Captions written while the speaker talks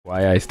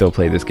Why I still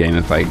play this game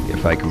if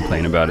I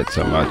complain about it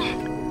so much.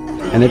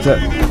 And it's a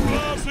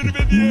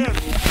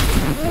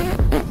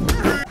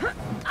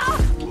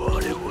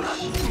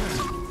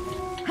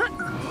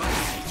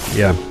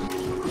yeah.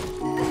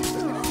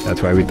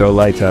 That's why we throw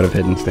lights out of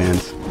hidden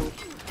stands.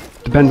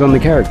 Depends on the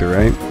character,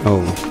 right?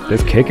 Oh,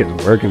 this kick is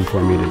working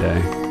for me today.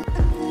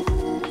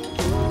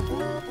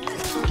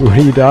 What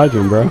are you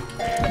dodging, bro?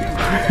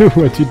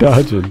 What you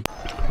dodging?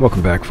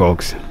 Welcome back,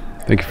 folks.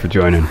 Thank you for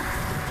joining.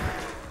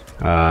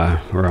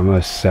 We're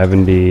almost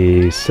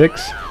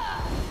 76.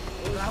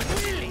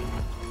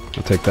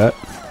 I'll take that.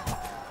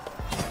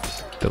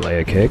 Delay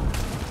a kick.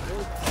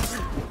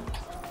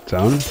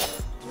 Zone.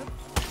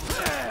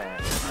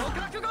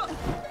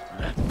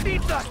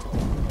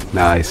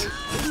 Nice.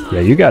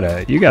 Yeah, you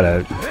gotta.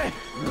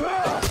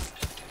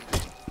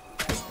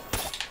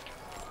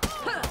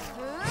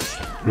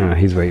 Oh,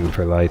 he's waiting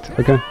for lights.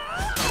 Okay.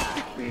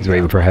 He's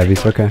waiting for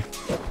heavies. Okay.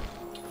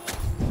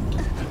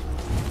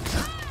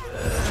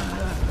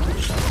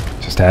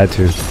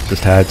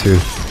 Just had to.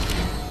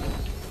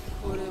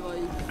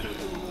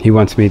 He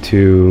wants me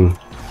to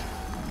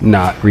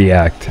not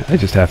react. I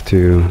just have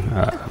to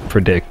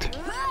predict.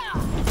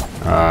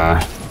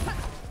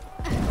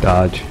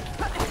 Dodge.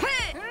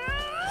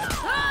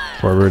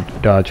 Forward,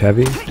 dodge,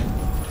 heavy.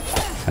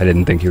 I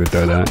didn't think he would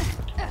throw that.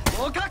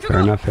 Fair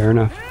enough, fair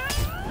enough.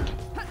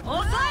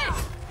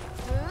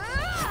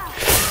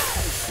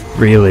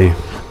 Really?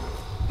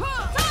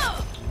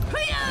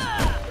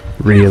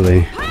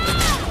 Really?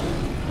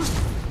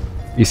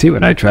 You see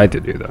what I tried to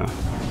do, though?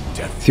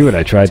 See what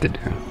I tried to do?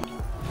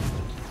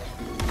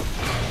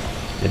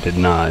 It did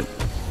not.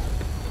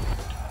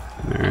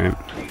 Alright.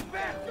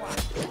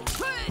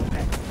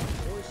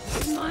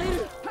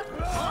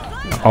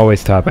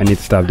 Always top. I need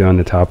to stop doing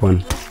the top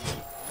one.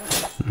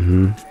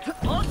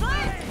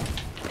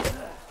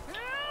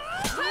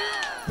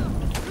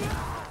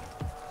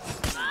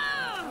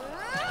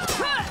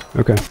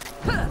 Okay.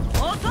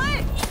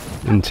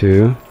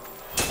 Into.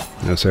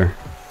 No, sir.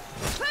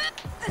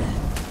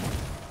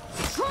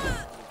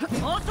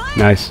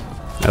 Nice.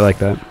 I like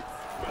that.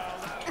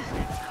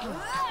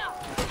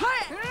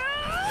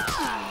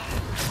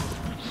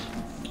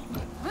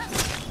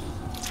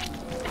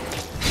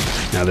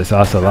 Now this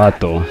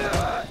ocellato.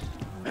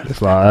 This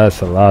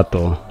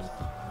ocellato.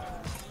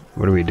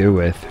 What do we do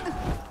with?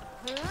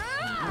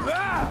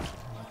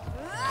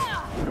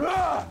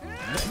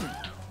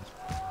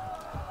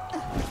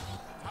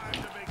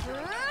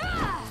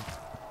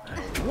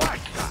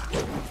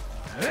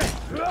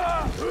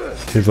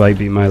 His light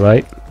beat my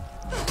light.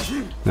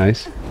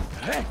 Nice.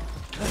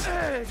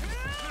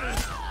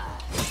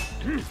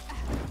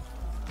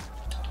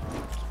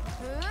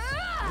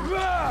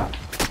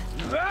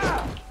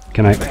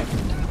 Can I?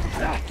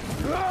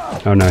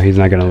 Oh no, he's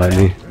not gonna let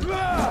me.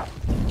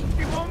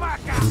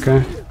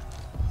 Okay.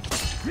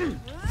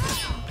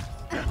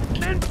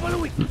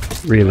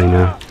 Really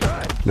now?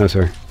 No,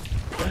 sir.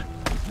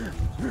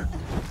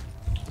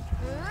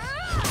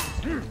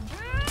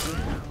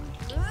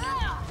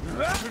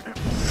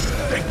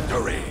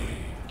 Victory.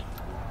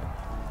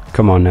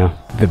 Come on now.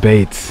 The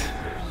baits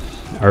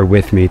are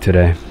with me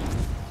today.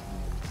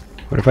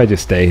 What if I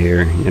just stay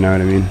here? You know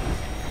what I mean?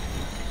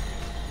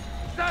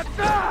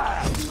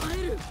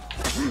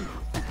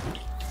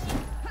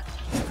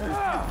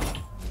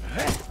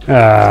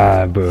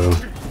 Ah, boo.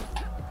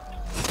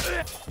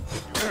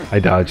 I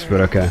dodged, but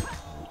okay.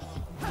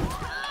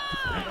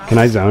 Can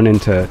I zone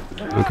into...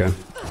 Okay.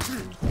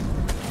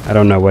 I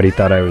don't know what he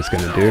thought I was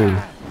gonna do.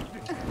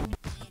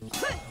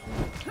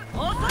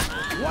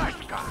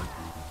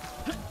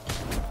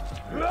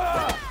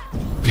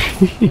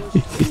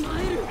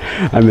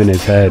 I'm in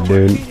his head,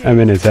 dude.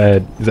 I'm in his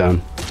head.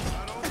 Zone.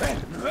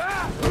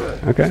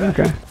 Okay,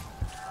 okay.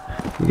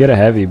 You get a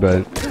heavy,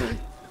 but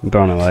I'm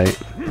throwing a light.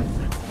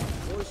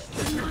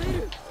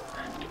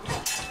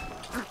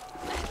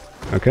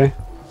 Okay.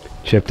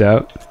 Chipped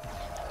out.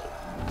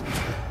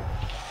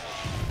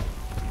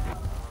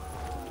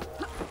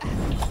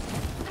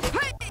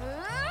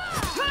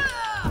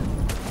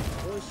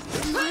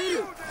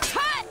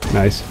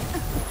 Nice.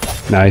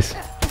 Nice.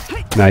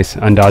 Nice.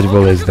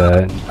 Undodgeable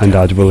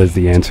is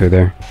the answer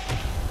there.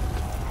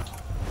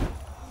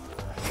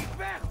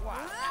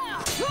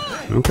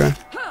 Okay.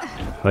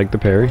 Like the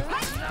parry.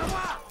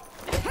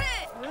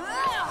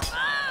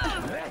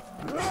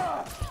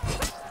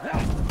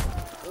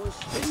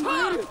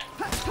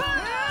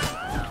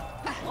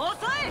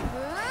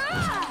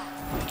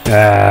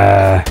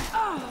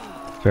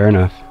 Fair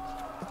enough.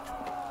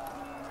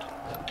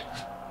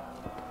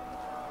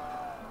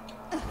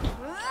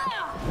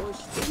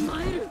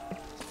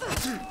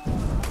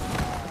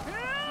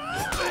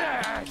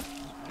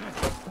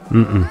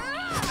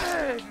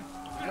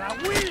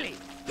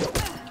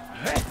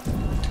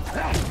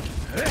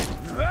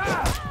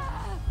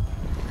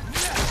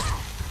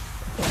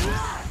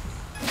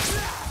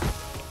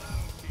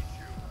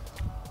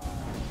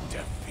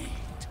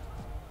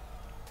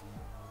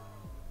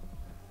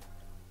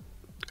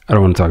 I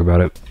don't want to talk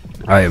about it.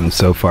 I am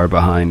so far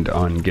behind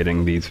on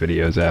getting these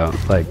videos out.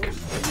 Like,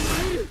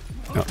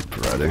 Oh,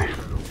 brother.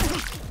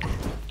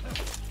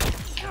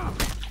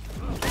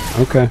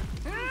 Okay.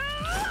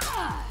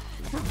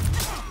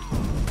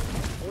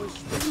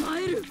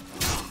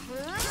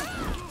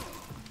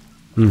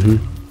 Mm-hmm.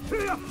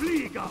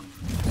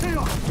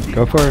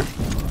 Go for it.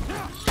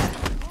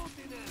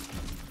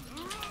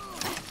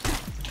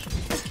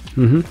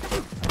 Mm-hmm.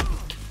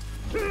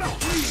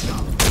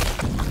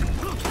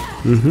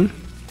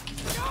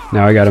 Mm-hmm.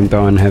 Now I got him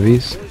throwing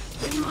heavies.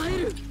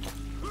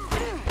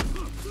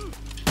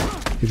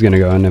 He's gonna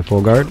go into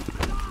full guard.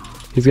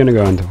 He's gonna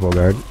go into full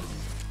guard.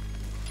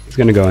 He's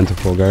gonna go into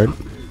full guard.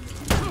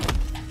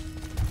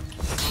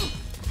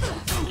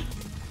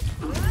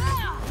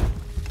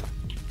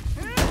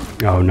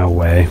 Oh, no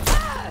way.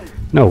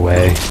 No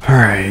way.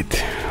 Alright.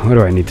 What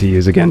do I need to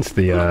use against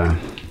the,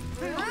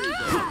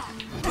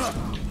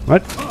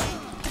 What?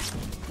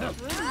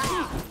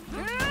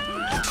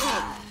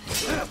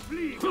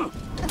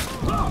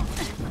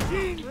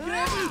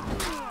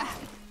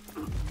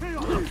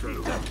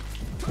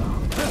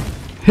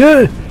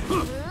 Yeah.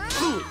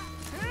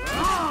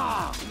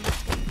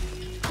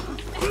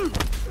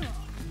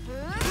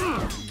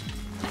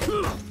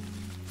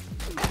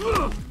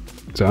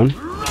 Zone?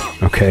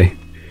 Okay.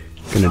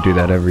 Gonna do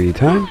that every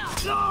time.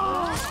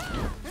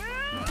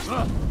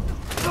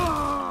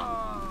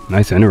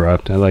 Nice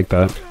interrupt. I like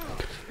that.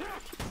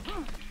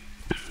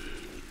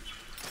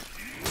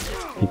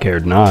 He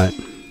cared not.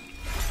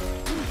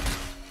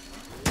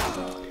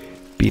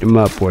 Beat him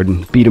up,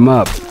 Warden. Beat him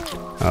up.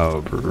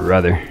 Oh,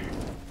 brother.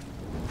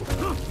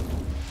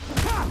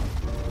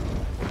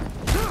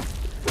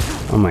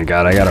 Oh my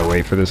god, I gotta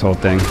wait for this whole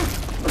thing.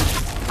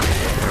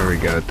 There we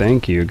go.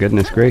 Thank you.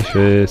 Goodness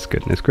gracious.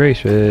 Goodness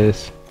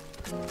gracious.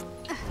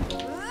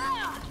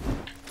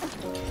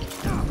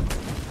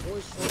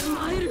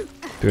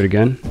 Do it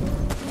again.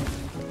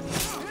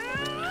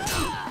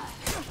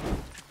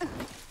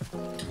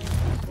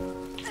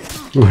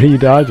 What are you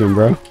dodging,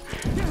 bro?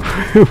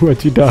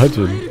 What you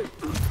dodging?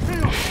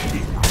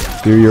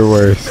 Do your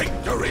worst.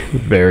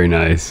 Very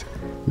nice.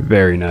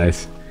 Very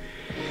nice.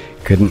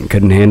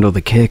 Couldn't handle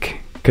the kick.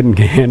 Couldn't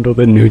handle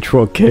the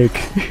neutral kick.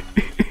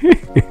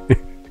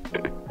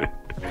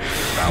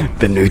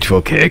 The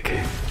neutral kick.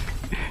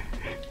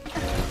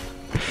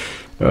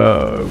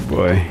 Oh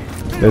boy.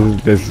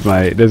 This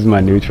is my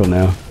neutral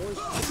now.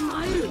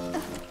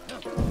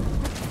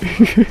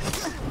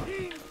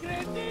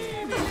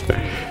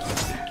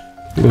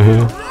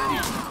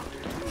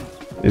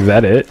 Is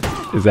that it?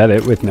 Is that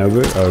it with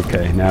Nobu?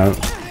 Okay,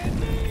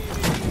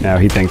 now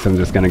he thinks I'm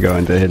just gonna go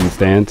into hidden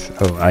stance.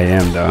 Oh, I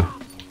am though.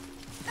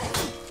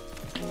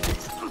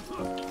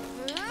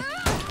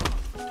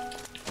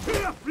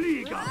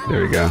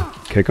 There we go.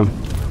 Kick him.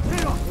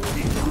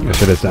 I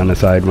should have done a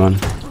side one.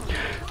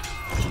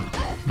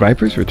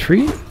 Viper's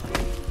retreat?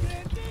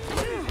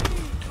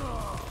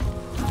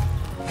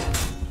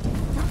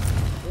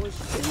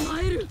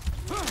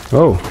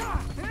 Oh.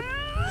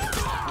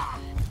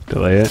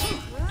 Delay it.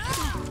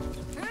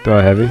 Throw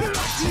a heavy.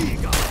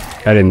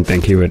 I didn't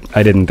think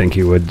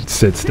he would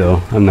sit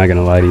still. I'm not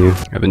gonna lie to you.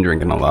 I've been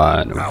drinking a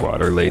lot of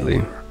water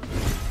lately.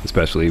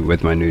 Especially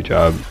with my new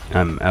job.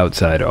 I'm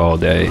outside all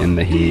day in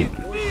the heat.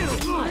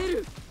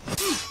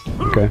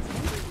 Okay.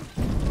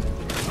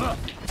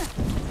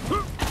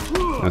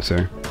 No,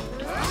 sir.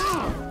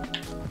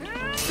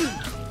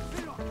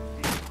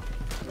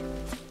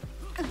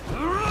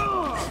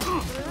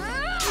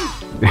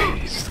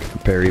 He's just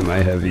gonna parry my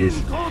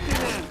heavies.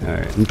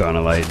 Alright, I'm throwing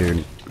a light,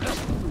 dude.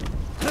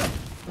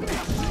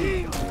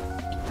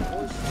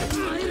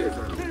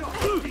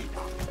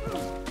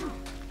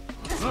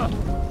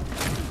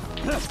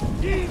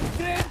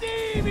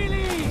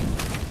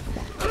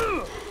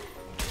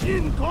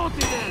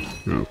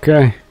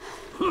 Okay.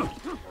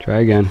 Try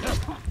again.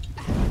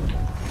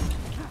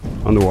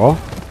 On the wall?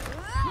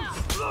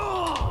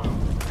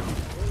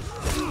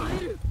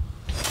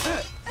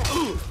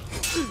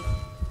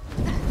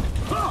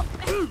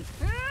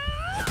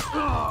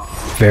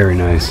 Very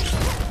nice.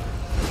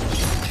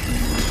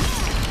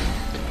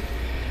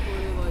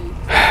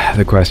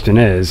 The question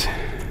is,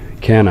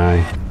 can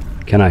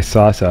I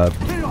sauce up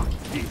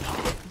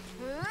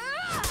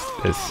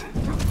this?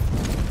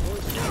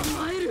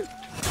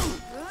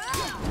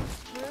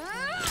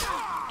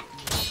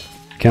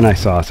 Can I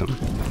sauce him?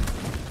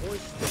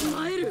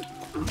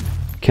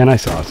 Can I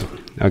sauce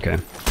him? Okay.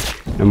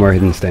 No more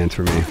hidden stance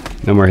for me.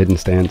 No more hidden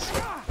stance.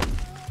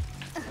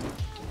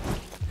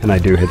 And I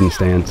do hidden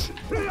stance.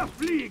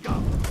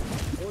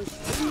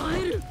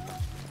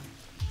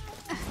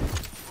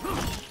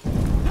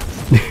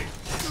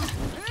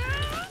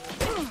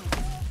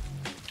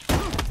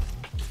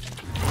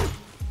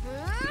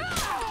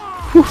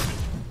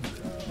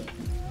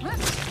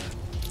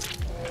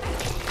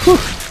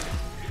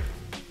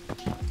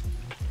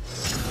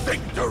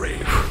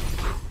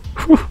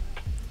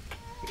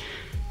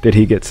 Did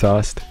he get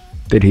sauced?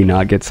 Did he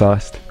not get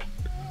sauced?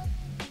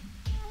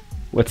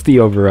 What's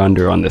the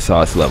over-under on the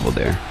sauce level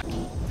there?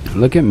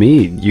 Look at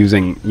me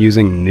using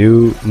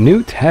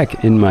new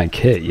tech in my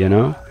kit, you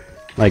know?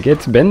 Like,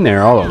 it's been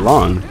there all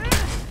along.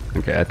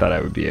 Okay, I thought I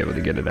would be able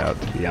to get it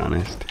out, to be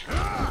honest.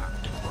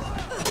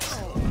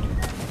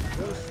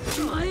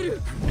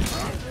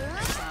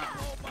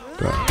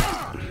 But,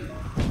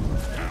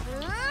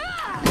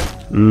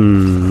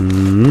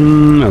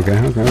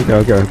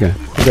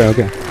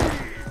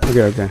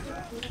 okay.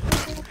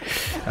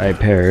 I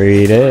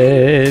parried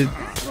it.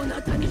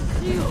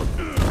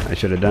 I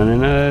should have done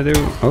another.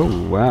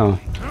 Oh wow,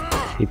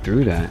 he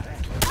threw that.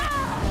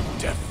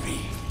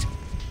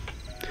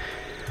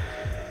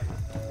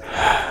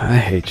 I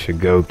hate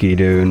Shigoki,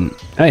 dude.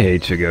 I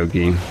hate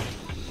Shigoki.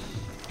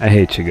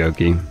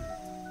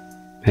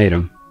 Hate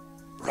him.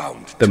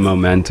 The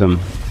momentum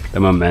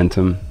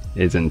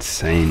is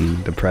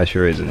insane. The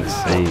pressure is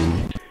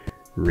insane.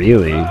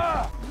 Really?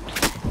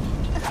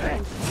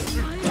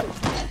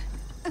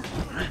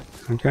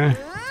 Okay.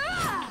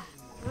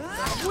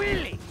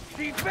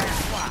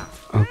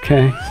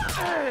 Okay.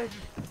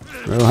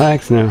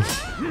 Relax now.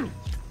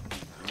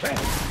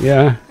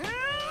 Yeah.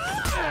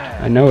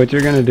 I know what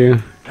you're gonna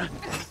do.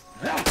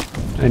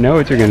 I know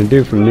what you're gonna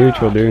do from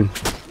neutral, dude.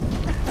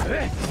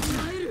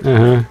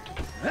 Uh-huh.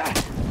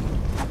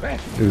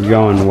 This is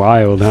going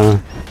wild, huh?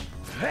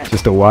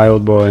 Just a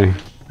wild boy.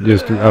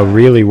 Just a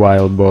really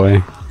wild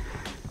boy.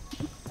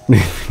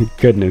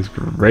 Goodness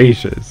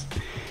gracious.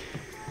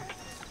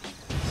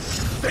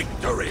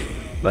 Victory!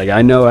 Like,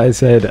 I know I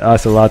said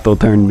Ocelotl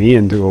turned me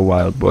into a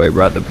wild boy,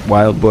 brought the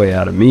wild boy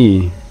out of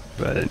me,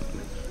 but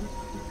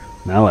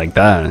not like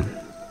that.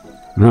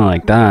 Not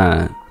like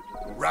that.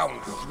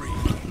 Round 3.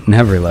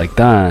 Never like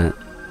that.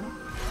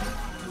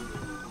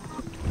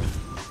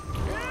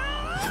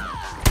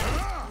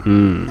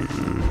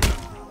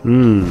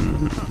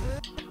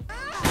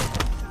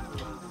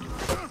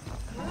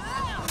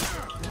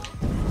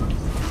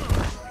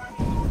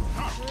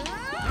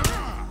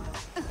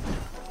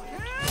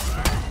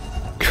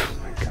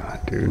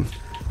 Dude.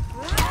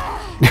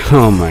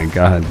 Oh my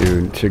god,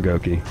 dude.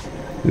 Shigoki.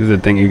 This is the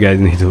thing you guys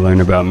need to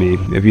learn about me,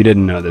 if you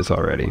didn't know this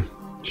already.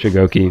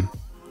 Shigoki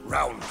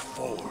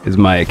is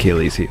my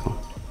Achilles heel.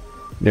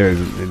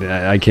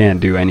 I can't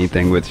do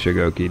anything with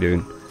Shigoki,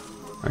 dude.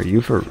 Are you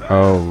for...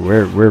 Oh,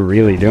 we're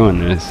really doing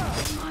this.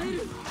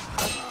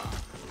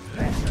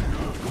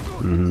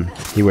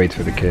 He waits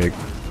for the kick.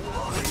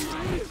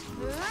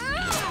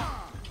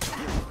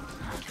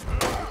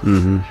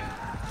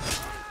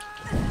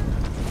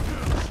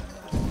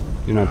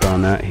 You're not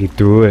throwing that. He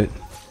threw it.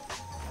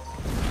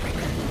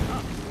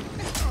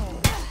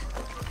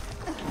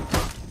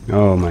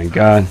 Oh my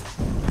god.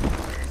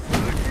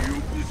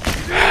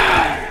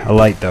 A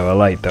light though, a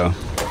light though.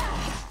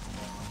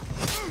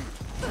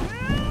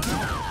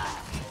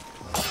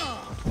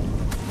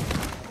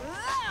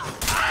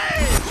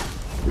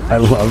 I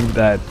love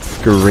that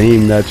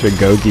scream, that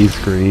Shigoki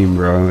scream,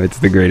 bro. It's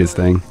the greatest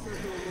thing.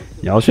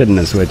 Y'all shouldn't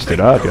have switched it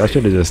up. Y'all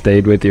should have just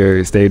stayed with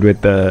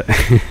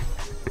the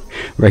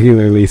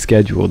regularly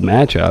scheduled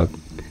matchup,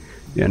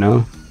 you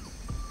know?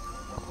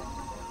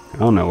 I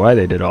don't know why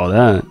they did all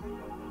that.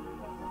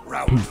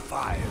 Round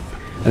 5.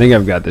 I think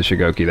I've got the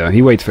Shigoki though.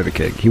 He waits for the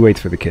kick. He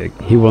waits for the kick.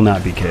 He will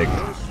not be kicked.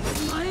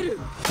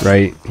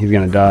 Right? He's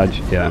gonna dodge.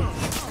 Yeah.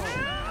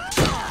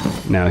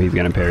 Now he's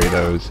gonna parry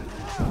those.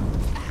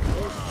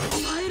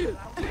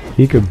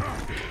 He could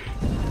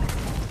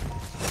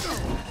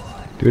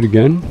do it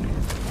again.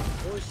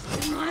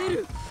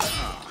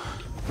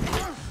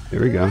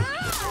 There we go.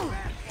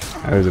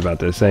 I was about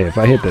to say, if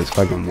I hit this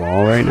fucking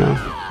wall right now...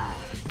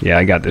 Yeah,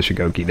 I got the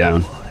Shigoki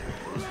down.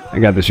 I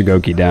got the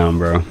Shigoki down,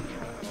 bro.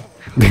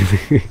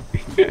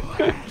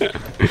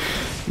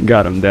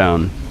 Got him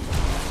down.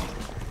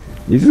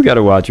 You just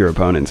gotta watch your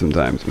opponent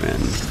sometimes, man.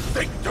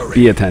 Victory.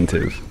 Be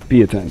attentive.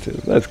 Be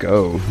attentive. Let's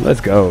go.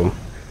 Let's go.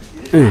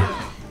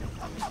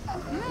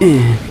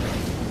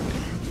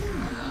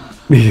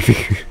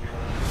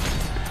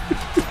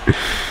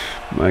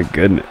 My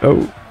goodness.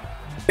 Oh.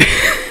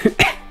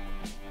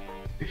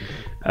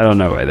 I don't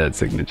know why that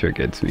signature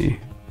gets me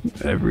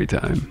every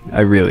time.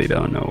 I really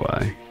don't know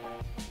why.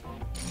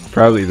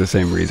 Probably the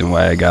same reason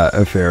why I got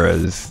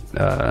Afera's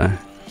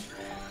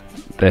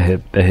the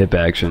hip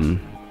action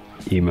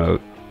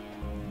emote.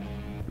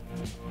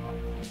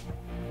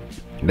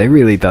 They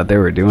really thought they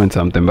were doing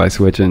something by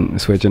switching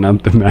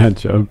up the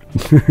matchup.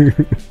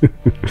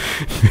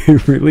 They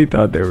really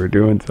thought they were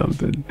doing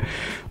something.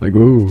 Like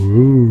ooh,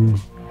 ooh.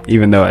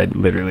 Even though I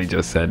literally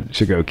just said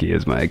Shigoki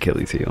is my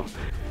Achilles heel.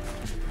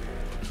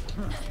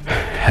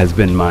 That's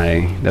been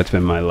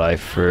my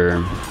life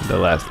for the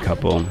last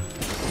couple.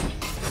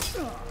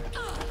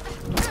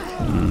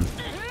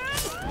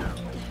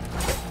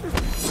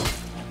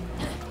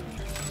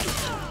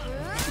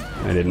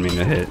 I didn't mean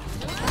to hit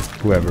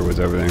whoever was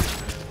over there.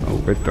 Oh,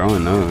 we're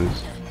throwing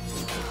those.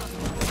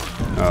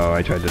 Oh,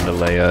 I tried to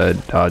delay a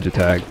dodge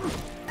attack.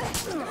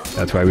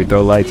 That's why we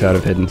throw lights out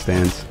of hidden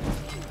stance.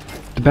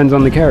 Depends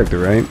on the character,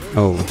 right?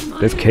 Oh,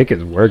 this kick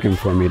is working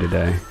for me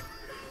today.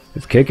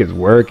 This kick is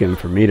working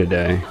for me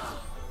today.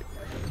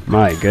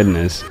 My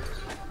goodness.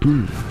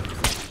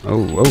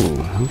 Oh, whoa.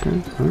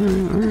 Okay.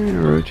 Alright,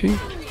 Orochi.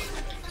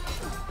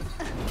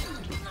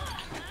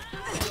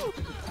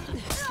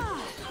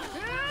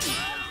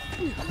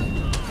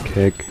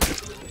 Kick.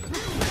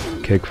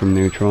 Kick from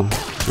neutral.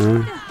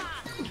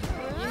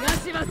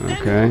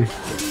 Okay.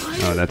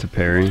 Oh, that's a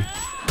parry.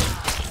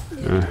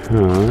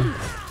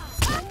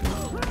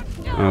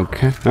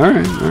 Okay.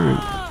 Alright.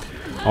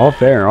 All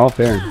fair, all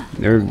fair.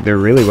 There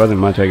really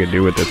wasn't much I could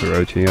do with this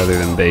Orochi other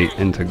than bait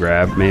into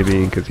grab,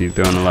 maybe, because he's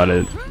doing a lot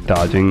of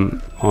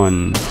dodging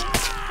on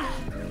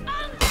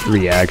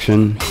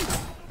reaction.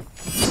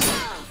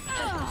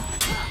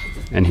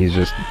 And he's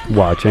just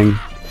watching.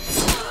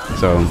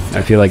 So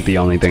I feel like the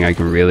only thing I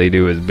can really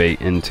do is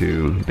bait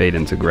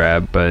into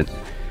grab, but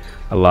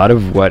a lot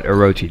of what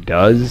Orochi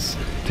does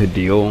to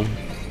deal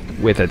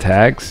with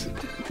attacks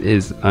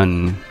is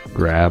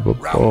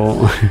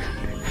ungrabbable.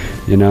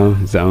 You know,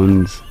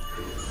 zones,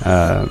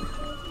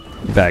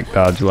 back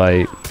dodge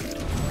light.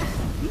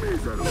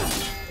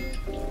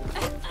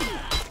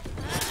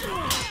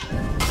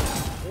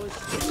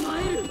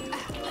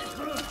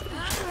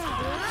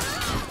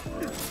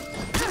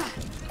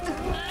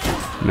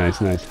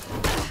 Nice, nice.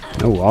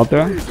 No wall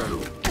throw?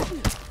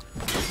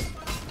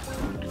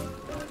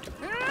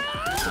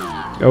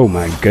 Oh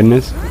my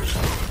goodness.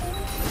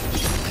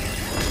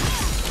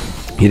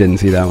 He didn't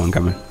see that one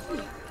coming.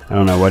 I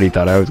don't know what he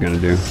thought I was gonna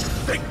do.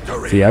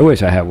 See, I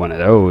wish I had one of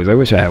those. I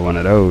wish I had one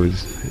of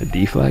those. A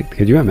deflect?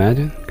 Could you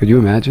imagine? Could you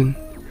imagine?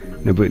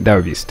 That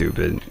would be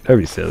stupid. That would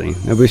be silly.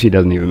 Nobushi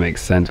doesn't even make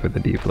sense with the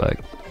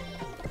deflect.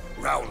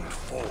 Round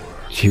 4.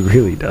 She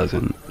really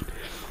doesn't.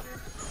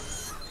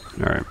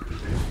 Alright.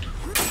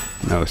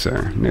 No,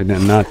 sir.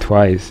 Not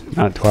twice.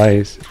 Not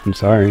twice. I'm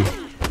sorry.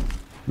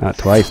 Not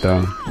twice,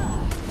 though.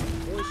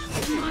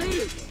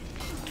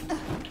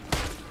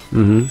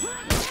 Mm-hmm.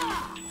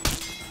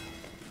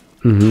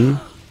 Mm-hmm.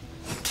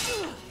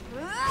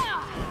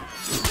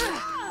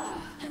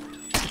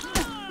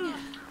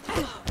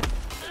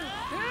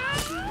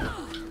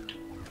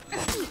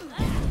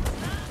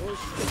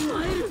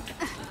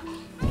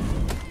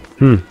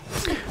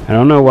 I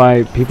don't know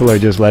why people are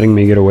just letting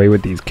me get away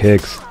with these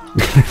kicks.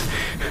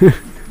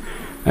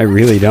 I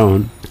really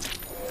don't.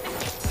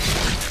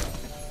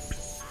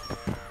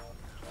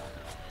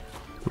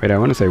 Wait, I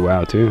want to say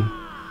wow too.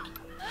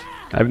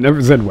 I've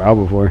never said wow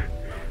before.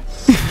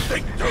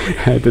 I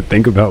had to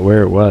think about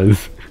where it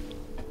was.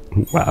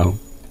 Wow.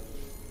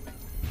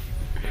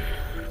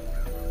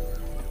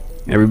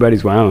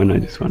 Everybody's wowing. I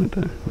just wanted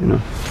to, you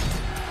know,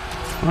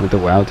 wanted to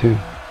wow too.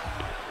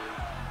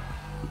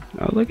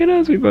 Oh, look at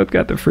us. We both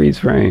got the freeze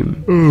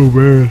frame. Oh,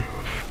 man.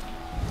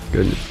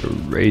 Goodness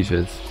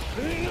gracious.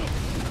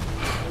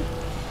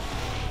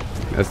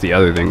 That's the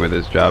other thing with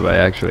this job. I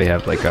actually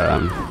have like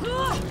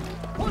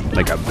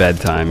a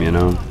bedtime, you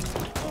know?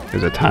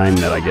 There's a time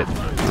that I get...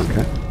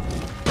 Okay.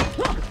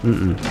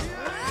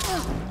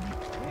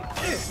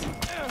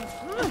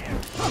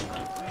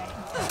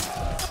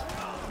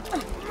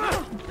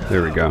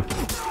 There we go.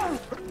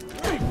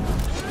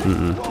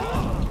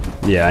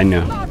 Yeah, I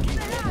know.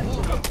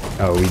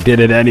 Oh, we did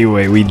it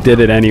anyway. We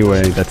did it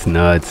anyway. That's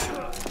nuts.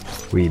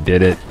 We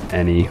did it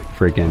any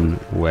freaking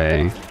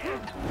way.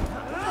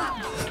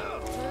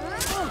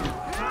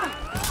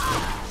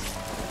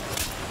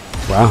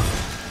 Wow.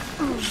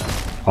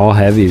 All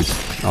heavies.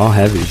 All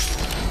heavies.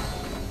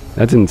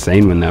 That's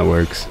insane when that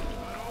works.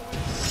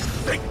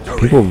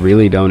 People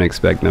really don't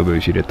expect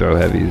Nobushi to throw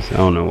heavies. I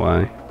don't know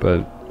why,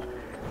 but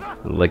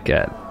look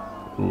at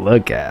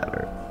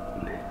her.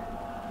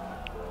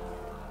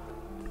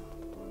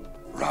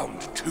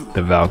 Round 2.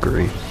 The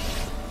Valkyrie.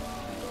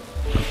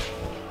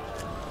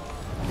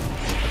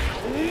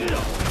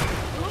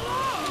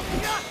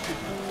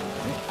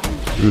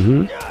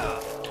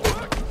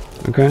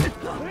 Okay.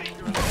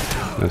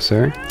 No,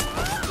 sir.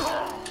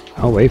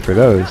 I'll wait for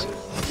those.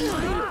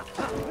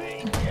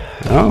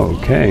 Oh,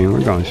 okay.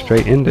 We're going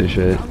straight into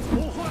shit.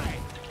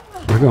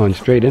 We're going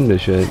straight into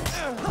shit.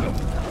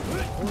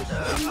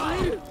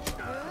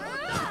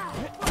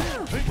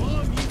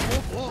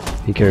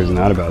 He cares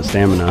not about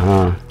stamina,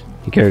 huh?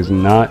 He cares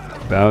not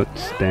about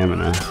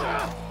stamina.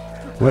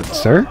 What,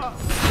 sir?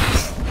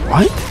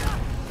 What?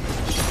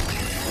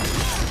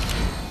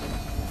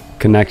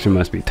 Connection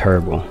must be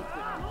terrible.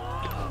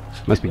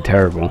 Must be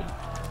terrible.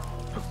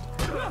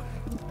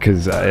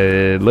 Because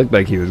it looked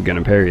like he was going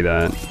to parry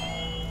that.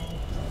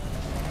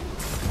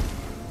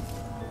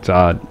 It's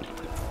odd.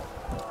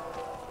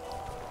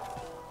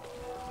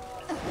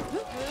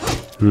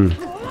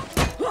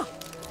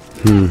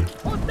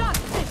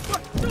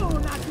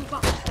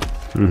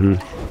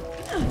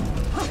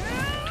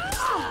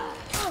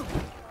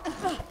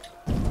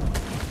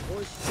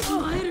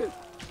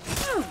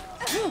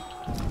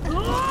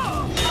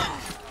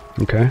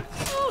 Okay.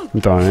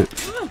 I'm throwing it.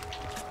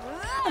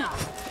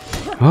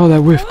 Oh,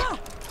 that whiffed.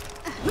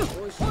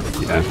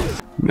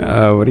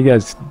 Yeah. What do you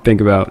guys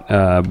think about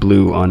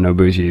blue on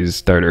Nobushi's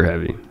starter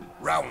heavy?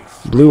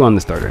 Blue on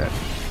the starter heavy.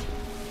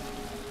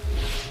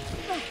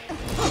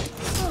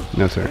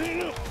 No, sir.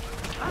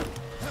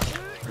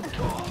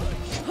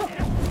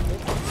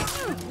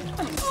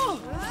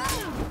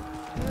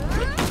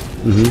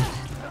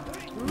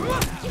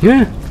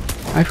 Yeah.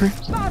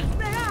 Iframes.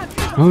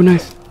 Oh,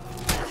 nice.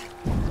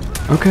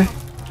 Okay.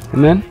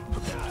 And then?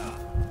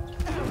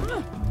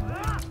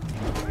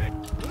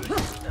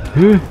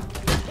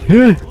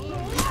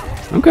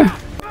 Okay.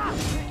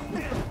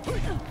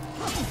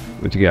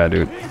 What you got,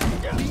 dude?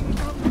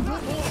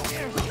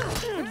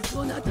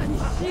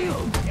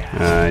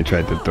 I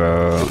tried to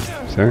throw...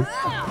 Sir?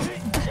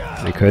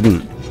 I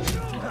couldn't.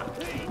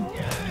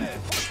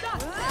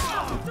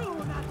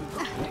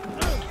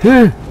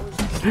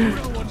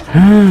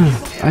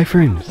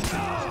 Iframes.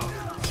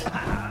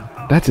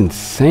 That's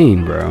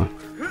insane, bro.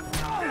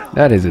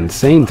 That is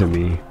insane to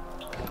me.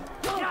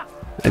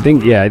 I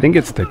think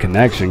it's the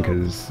connection,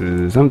 because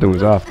something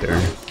was off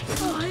there.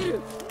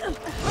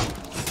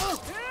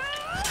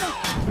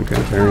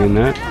 Okay, parrying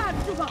that.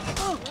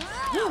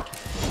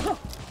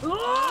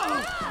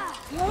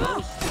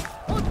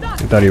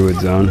 I thought he would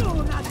zone.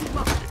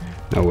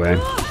 No way.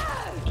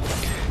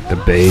 The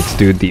baits,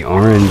 dude, the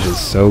orange is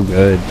so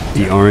good.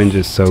 The orange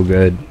is so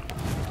good.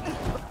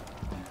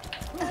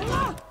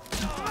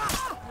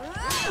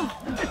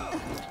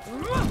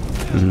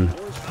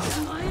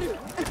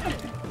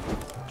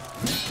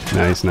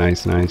 Nice,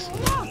 nice, nice.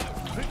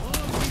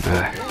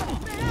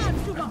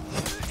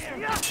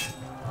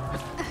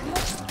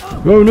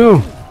 Oh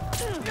no!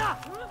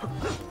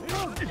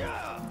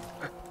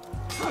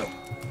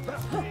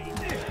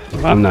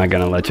 I'm not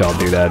gonna let y'all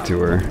do that to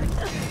her.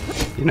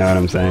 You know what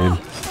I'm saying?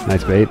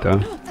 Nice bait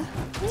though.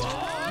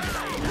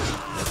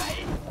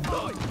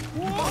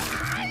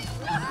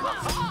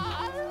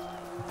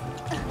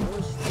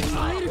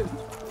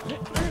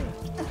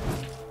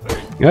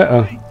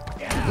 Uh-oh.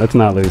 Let's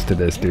not lose to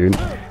this, dude.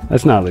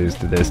 Let's not lose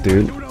to this,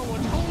 dude.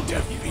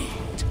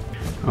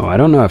 Oh, I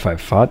don't know if I've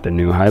fought the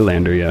new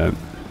Highlander yet.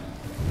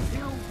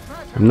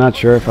 I'm not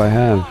sure if I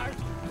have.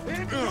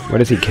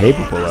 What is he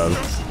capable of?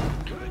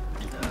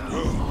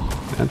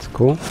 That's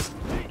cool.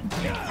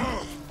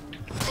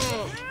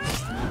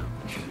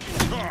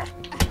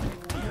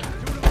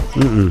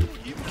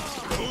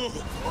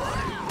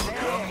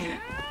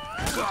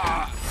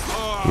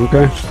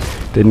 Okay.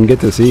 Didn't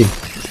get to see.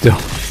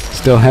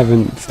 Still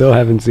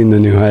haven't seen the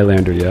new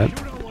Highlander yet.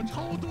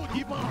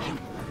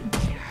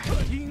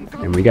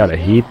 And we got a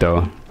heat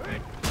though.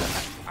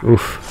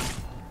 Oof.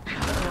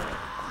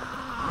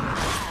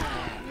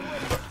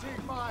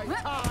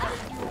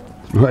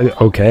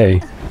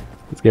 Okay.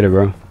 Let's get it,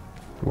 bro.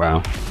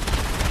 Wow.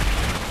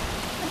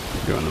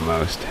 Doing the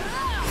most.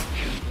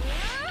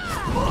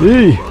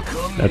 Eee!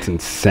 That's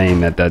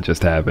insane that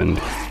just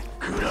happened.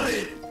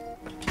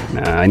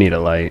 Nah, I need a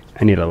light.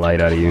 I need a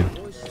light out of you.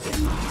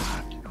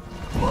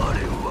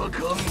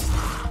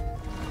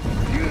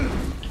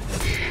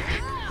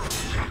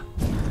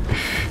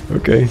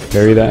 Okay,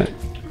 carry that.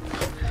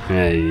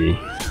 Hey.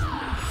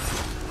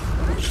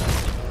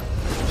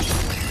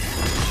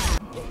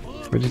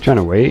 Where's he trying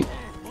to wait?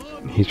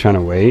 He's trying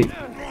to wait?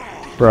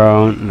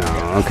 Bro, no.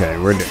 Okay,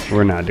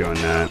 we're not doing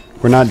that.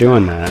 We're not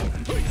doing that.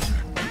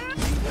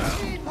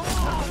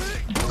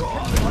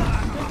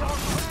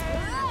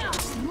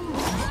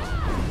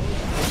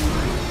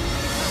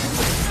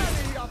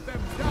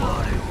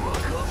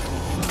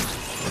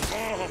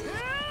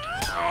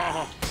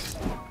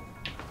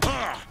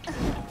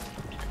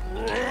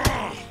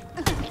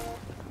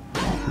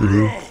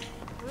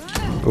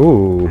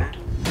 Ooh.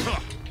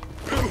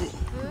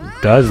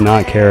 Does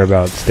not care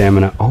about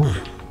stamina. Oh.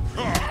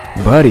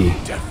 Buddy.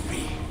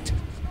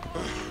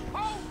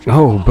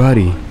 Oh,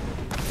 buddy.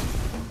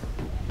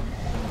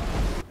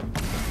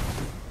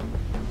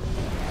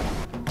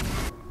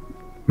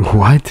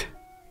 What?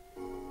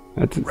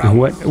 That's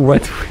what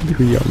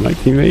yo, my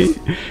teammate?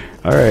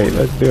 Alright,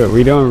 let's do it.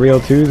 We doing real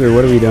twos or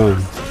what are we doing?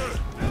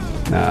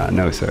 Nah,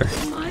 no sir.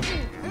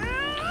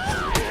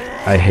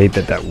 I hate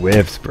that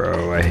whiffs,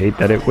 bro. I hate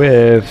that it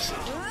whiffs.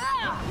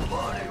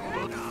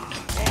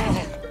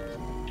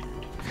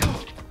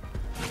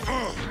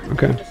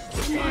 Okay.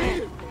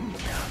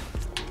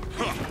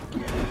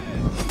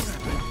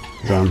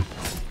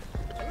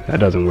 That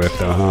doesn't whiff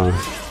though, huh?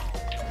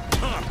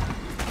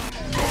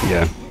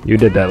 Yeah, you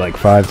did that like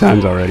 5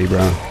 times already,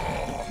 bro.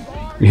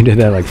 You did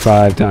that like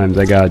 5 times.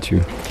 I got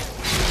you.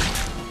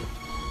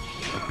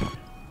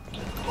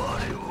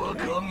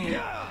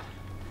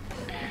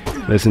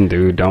 Listen,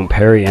 dude, don't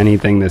parry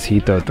anything this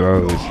Hito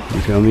throws.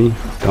 You feel me?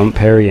 Don't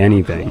parry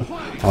anything.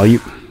 All you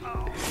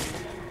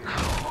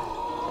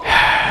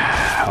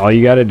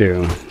gotta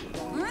do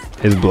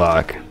is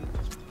block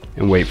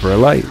and wait for a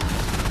light.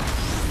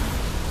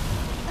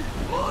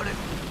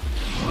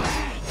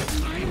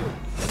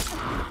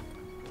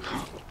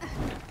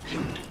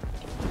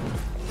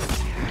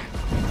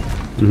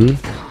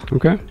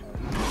 Okay.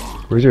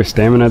 Where's your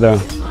stamina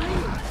though?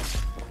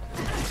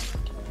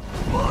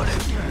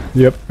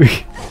 Yep.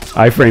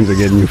 Iframes are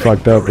getting you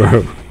fucked up,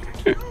 bro.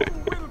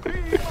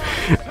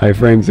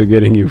 Iframes are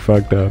getting you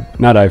fucked up.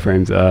 Not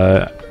iframes,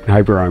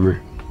 hyper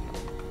armor.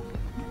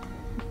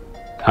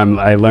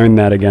 I learned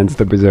that against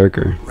the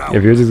Berserker.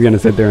 If you're just gonna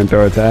sit there and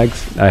throw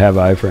attacks, I have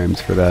iframes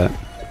for that.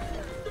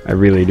 I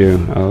really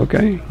do. Oh,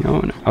 okay.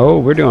 Oh,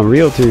 we're doing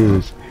real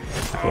twos.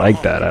 I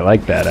like that. I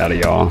like that out of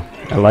y'all.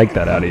 I like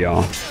that out of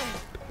y'all.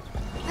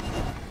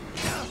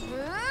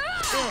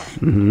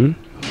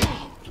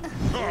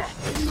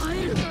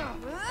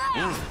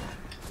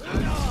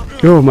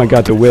 Oh my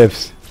god, the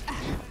whiffs.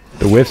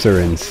 The whiffs are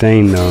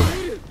insane though.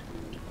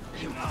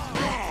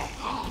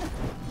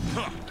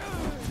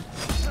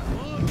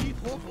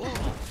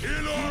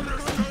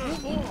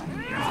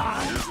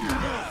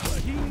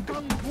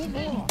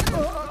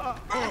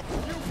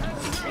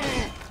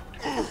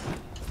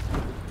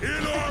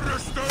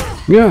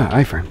 Yeah,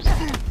 iframes.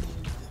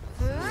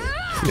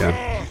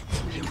 Yeah.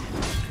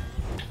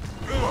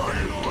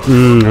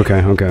 Okay.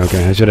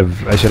 I should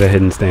have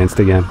hidden stanced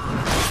again.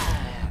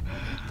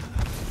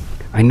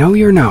 I know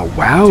you're not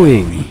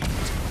wowing.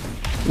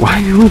 Why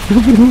are you my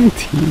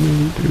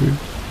teammate, dude?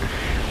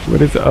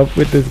 What is up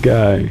with this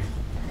guy?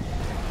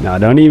 Nah,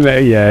 don't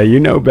even. Yeah, you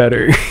know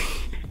better.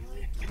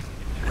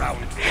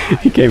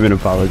 He came and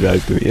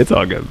apologized to me. It's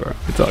all good, bro.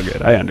 It's all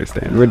good. I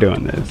understand. We're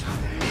doing this.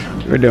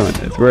 We're doing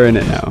this. We're in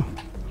it now.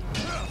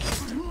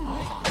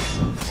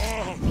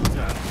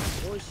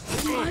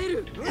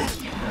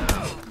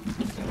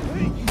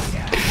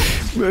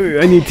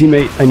 I need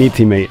teammate. I need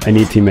teammate. I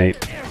need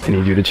teammate. I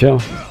need you to chill.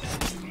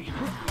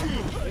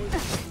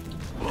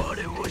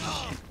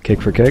 Kick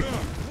for kick.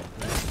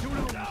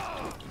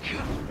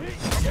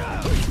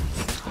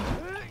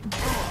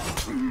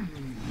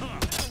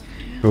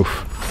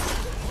 Oof.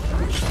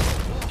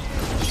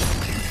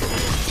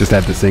 Just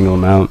had to single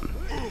him out.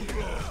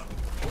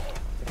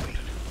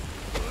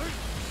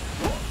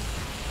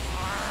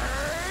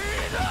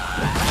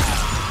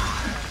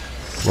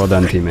 Well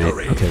done,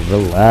 teammate. Okay,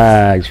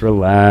 relax,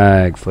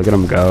 relax. Look at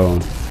him go.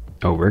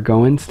 Oh, we're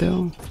going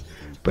still?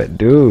 But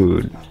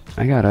dude,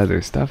 I got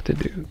other stuff to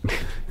do.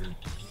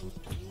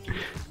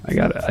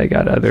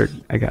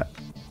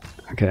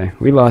 Okay,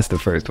 we lost the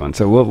first one,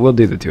 so we'll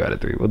do the 2 out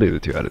of 3. We'll do the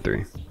 2 out of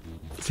 3.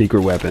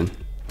 Secret weapon.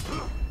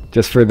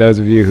 Just for those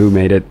of you who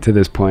made it to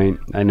this point,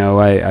 I know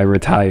I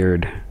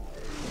retired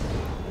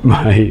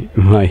my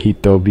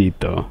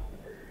Hitobito,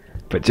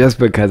 but just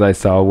because I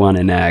saw one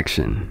in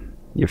action,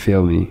 you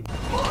feel me?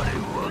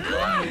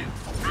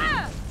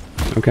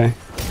 Okay.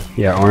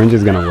 Yeah, orange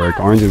is gonna work.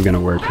 Orange is gonna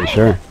work for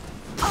sure.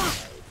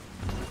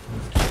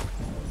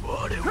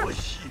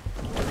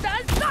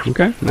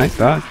 Okay, nice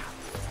dodge.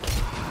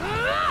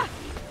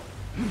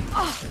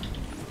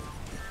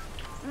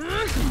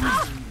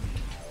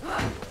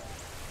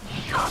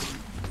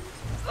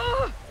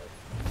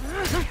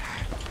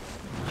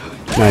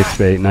 Nice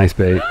bait, nice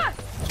bait.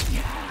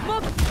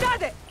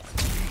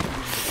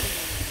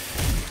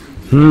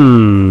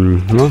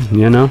 Well,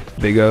 you know,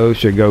 big O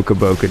Shigoka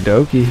Boka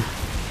Doki.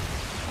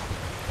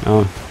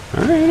 Oh,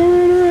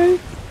 alright.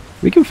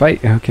 We can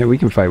fight. Okay, we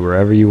can fight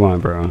wherever you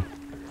want, bro.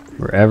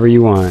 Wherever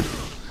you want.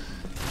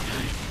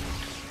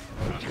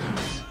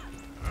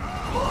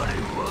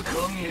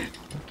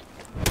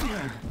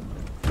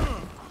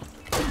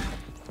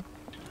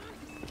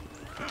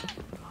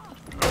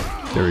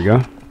 There we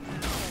go.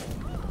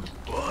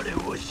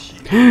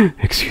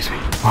 Excuse me,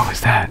 what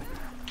was that?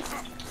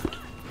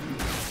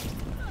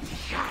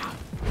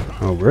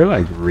 Oh, we're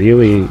like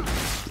really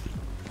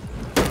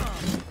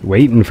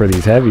waiting for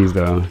these heavies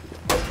though.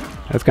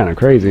 That's kind of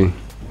crazy.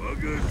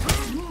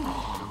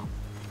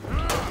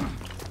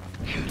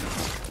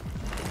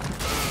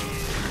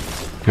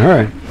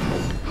 Alright.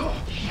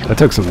 That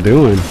took some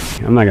doing.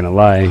 I'm not gonna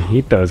lie,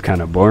 Hito's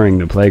kind of boring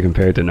to play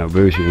compared to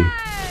Nobushi.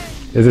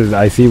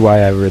 I see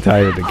why I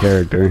retired the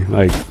character.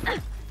 Like,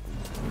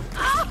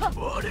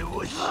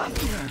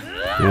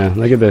 yeah,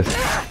 look at this.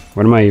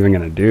 What am I even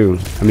gonna do?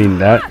 I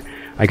mean,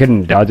 I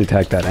couldn't dodge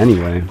attack that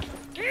anyway.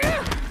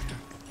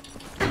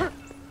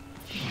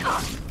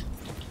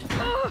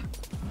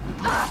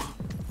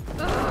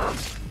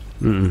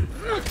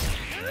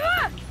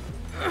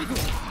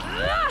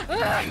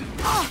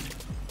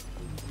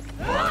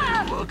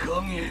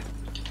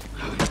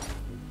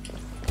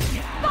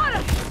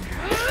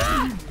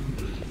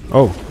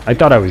 Oh, I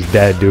thought I was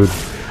dead, dude.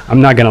 I'm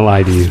not gonna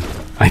lie to you.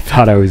 I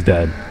thought I was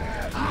dead.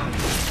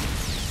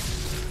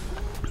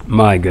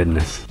 My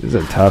goodness. This is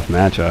a tough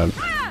matchup.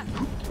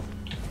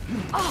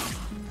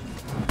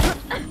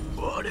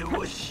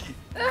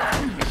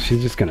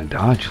 She's just gonna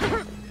dodge.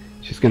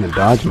 She's gonna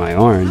dodge my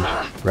orange,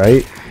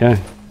 right? Yeah.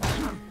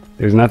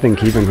 There's nothing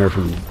keeping her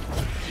from...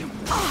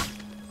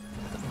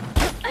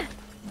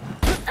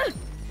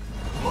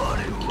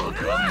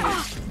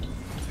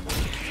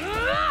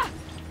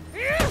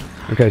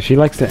 Okay, she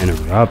likes to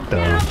interrupt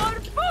though.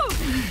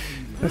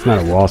 That's not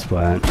a wall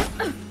splat.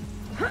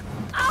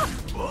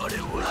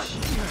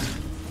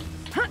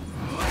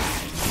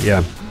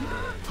 Yeah.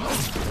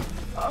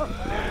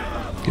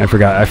 I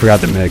forgot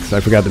the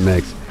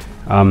mix.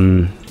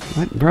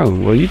 What, bro,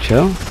 will you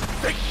chill?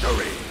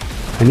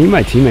 I need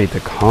my teammate to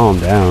calm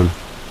down.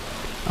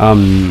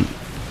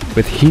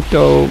 With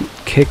Hito,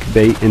 kick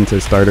bait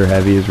into starter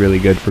heavy is really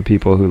good for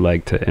people who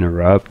like to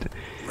interrupt,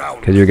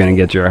 because you're gonna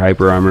get your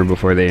hyper armor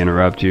before they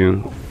interrupt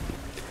you,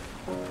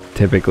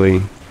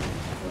 typically.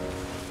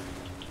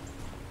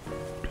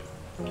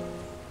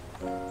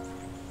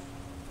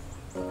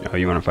 Oh,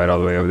 you want to fight all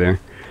the way over there?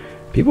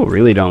 People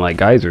really don't like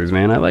geysers,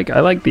 man. I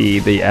like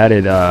the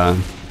added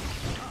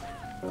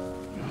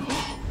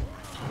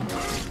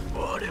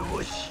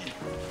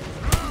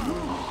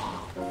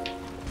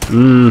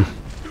I'm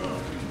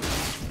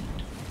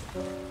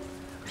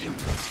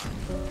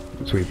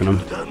sweeping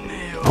him.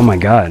 Oh my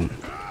god.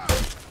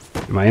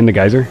 Am I in the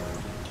geyser?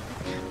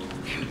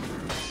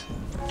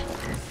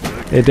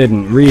 It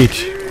didn't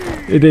reach.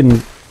 It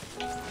didn't.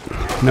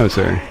 No,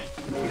 sir.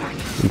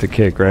 It's a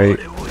kick, right?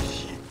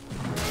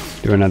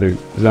 Do another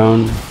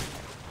zone.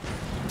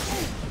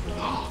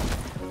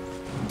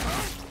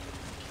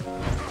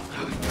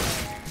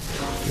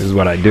 This is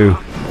what I do.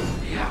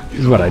 This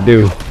is what I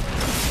do.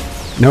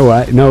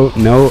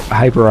 No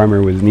hyper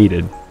armor was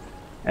needed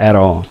at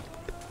all.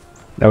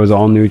 That was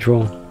all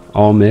neutral,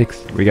 all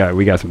mixed. We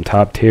got some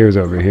top tiers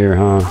over here,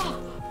 huh?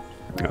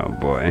 Oh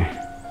boy.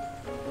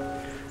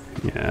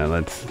 Yeah,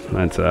 let's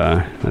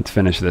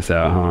finish this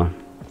out, huh?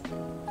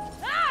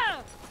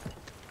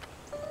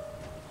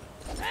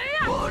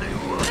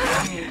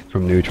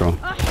 From neutral.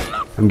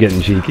 I'm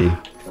getting cheeky.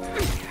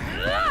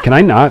 Can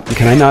I not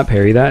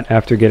parry that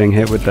after getting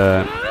hit with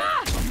the...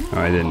 Oh,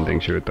 I didn't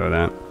think she would throw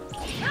that.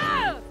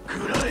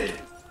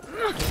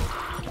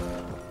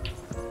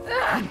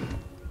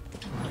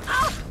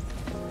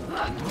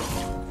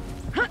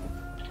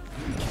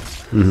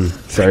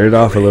 Started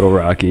off a little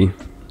rocky.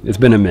 It's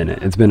been a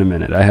minute. It's been a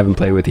minute. I haven't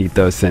played with Heat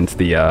though since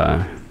the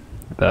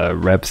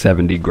Rep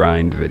 70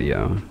 grind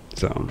video.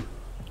 So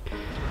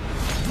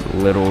a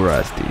little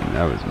rusty.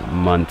 That was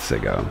months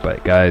ago.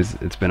 But guys,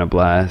 it's been a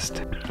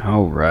blast.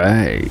 All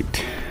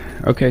right.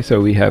 Okay, so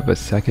we have a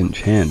second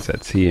chance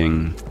at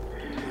seeing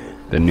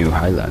the new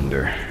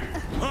Highlander.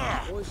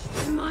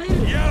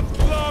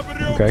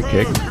 Okay,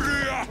 kick.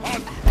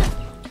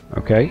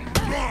 Okay,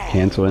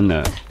 canceling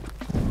the...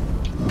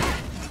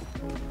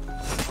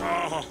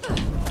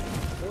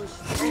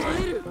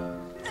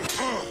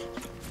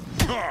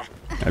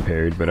 I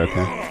parried, but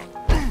okay.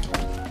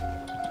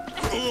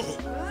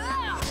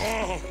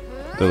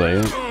 Delay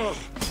it.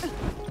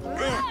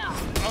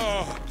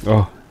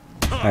 Oh,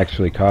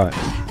 actually caught.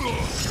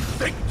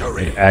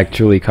 It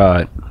actually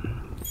caught.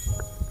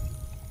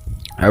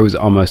 I was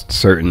almost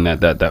certain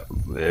that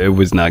it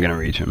was not gonna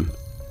reach him.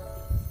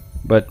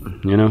 But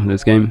you know,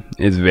 this game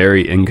is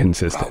very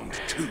inconsistent.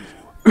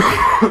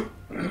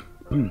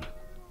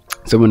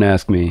 Someone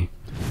asked me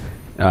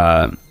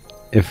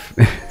if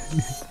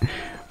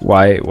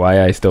why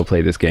I still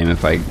play this game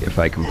if I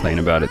complain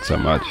about it so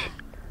much,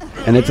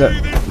 and it's a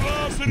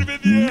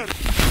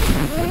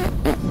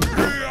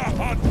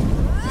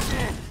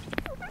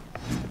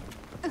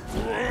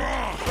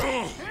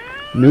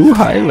new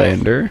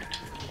Highlander.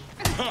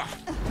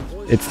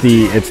 It's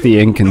the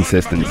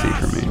inconsistency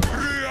for me.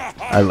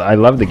 I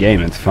love the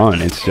game. It's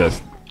fun. It's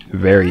just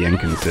very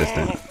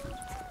inconsistent.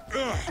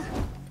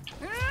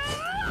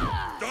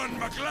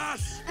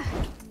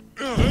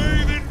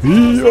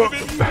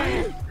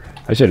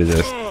 I should have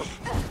just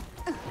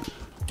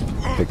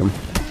pick him.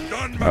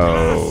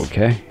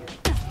 Okay.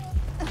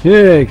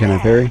 Yay! Can I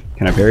parry?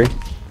 Can I parry?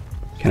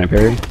 Can I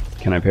parry?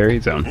 Can I parry?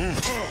 Zone.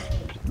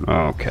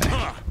 Okay.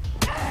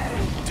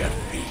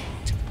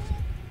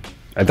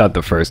 I thought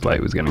the first light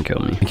was gonna kill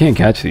me. I can't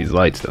catch these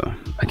lights though.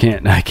 I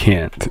can't.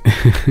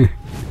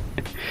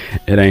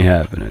 It ain't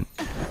happening.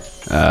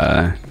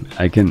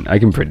 I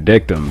can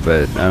predict them,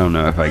 but I don't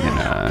know if I can.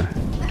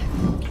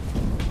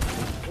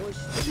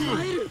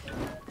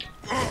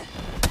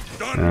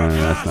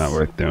 That's not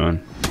worth doing.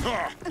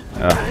 Oh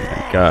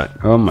my god.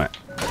 Oh my.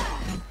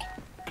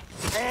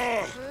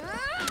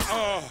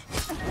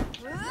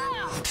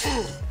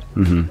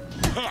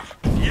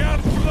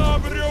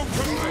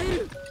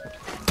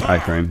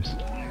 Iframes.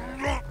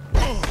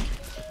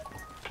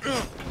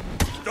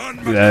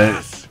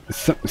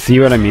 See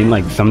what I mean?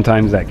 Like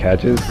sometimes that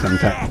catches,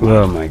 sometimes.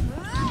 Oh my.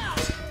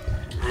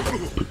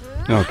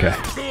 Okay.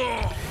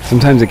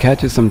 Sometimes it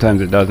catches,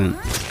 sometimes it doesn't.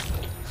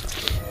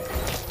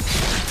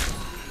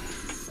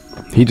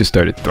 He just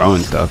started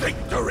throwing stuff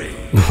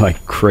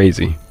like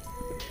crazy.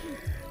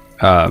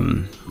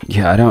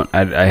 Yeah,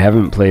 I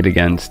haven't played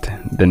against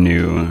the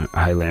new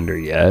Highlander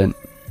yet.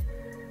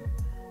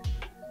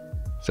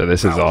 So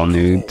this is all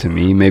new to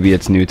me. Maybe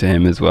it's new to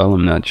him as well,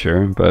 I'm not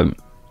sure, but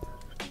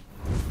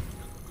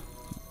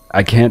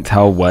I can't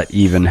tell what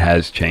even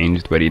has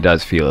changed, but he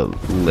does feel a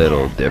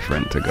little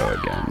different to go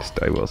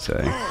against, I will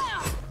say.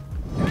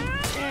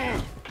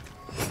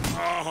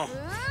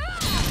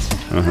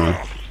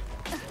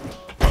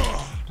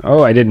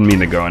 Oh, I didn't mean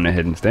to go in a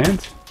hidden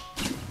stance.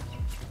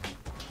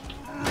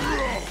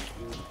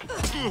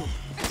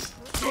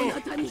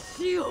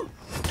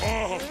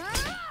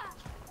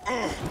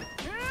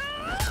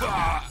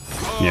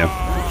 Yeah.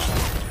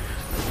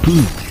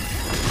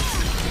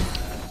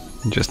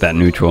 Just that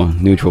neutral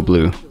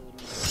blue.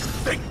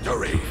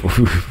 Victory.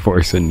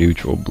 Force a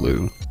neutral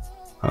blue.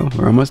 Oh,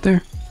 we're almost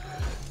there.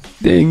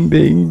 Ding,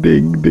 ding,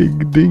 ding,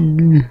 ding,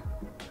 ding.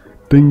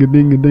 Dinga,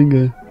 dinga,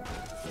 dinga.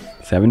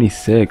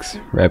 76.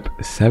 Rep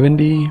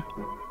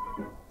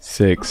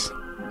 76.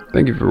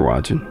 Thank you for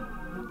watching.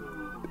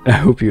 I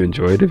hope you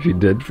enjoyed. If you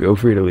did, feel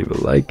free to leave a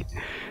like.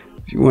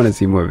 If you want to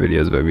see more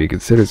videos by me,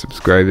 consider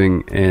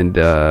subscribing, and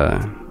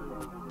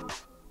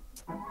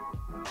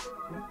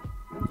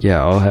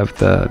yeah, I'll have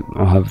the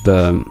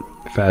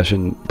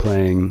fashion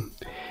playing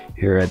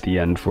here at the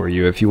end for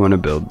you if you want to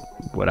build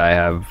what I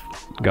have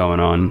going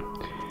on.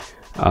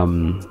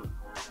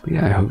 But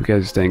yeah, I hope you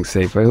guys are staying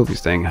safe. I hope you're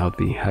staying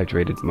healthy,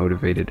 hydrated,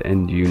 motivated,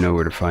 and you know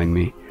where to find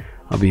me.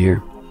 I'll be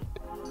here,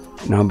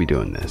 and I'll be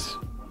doing this.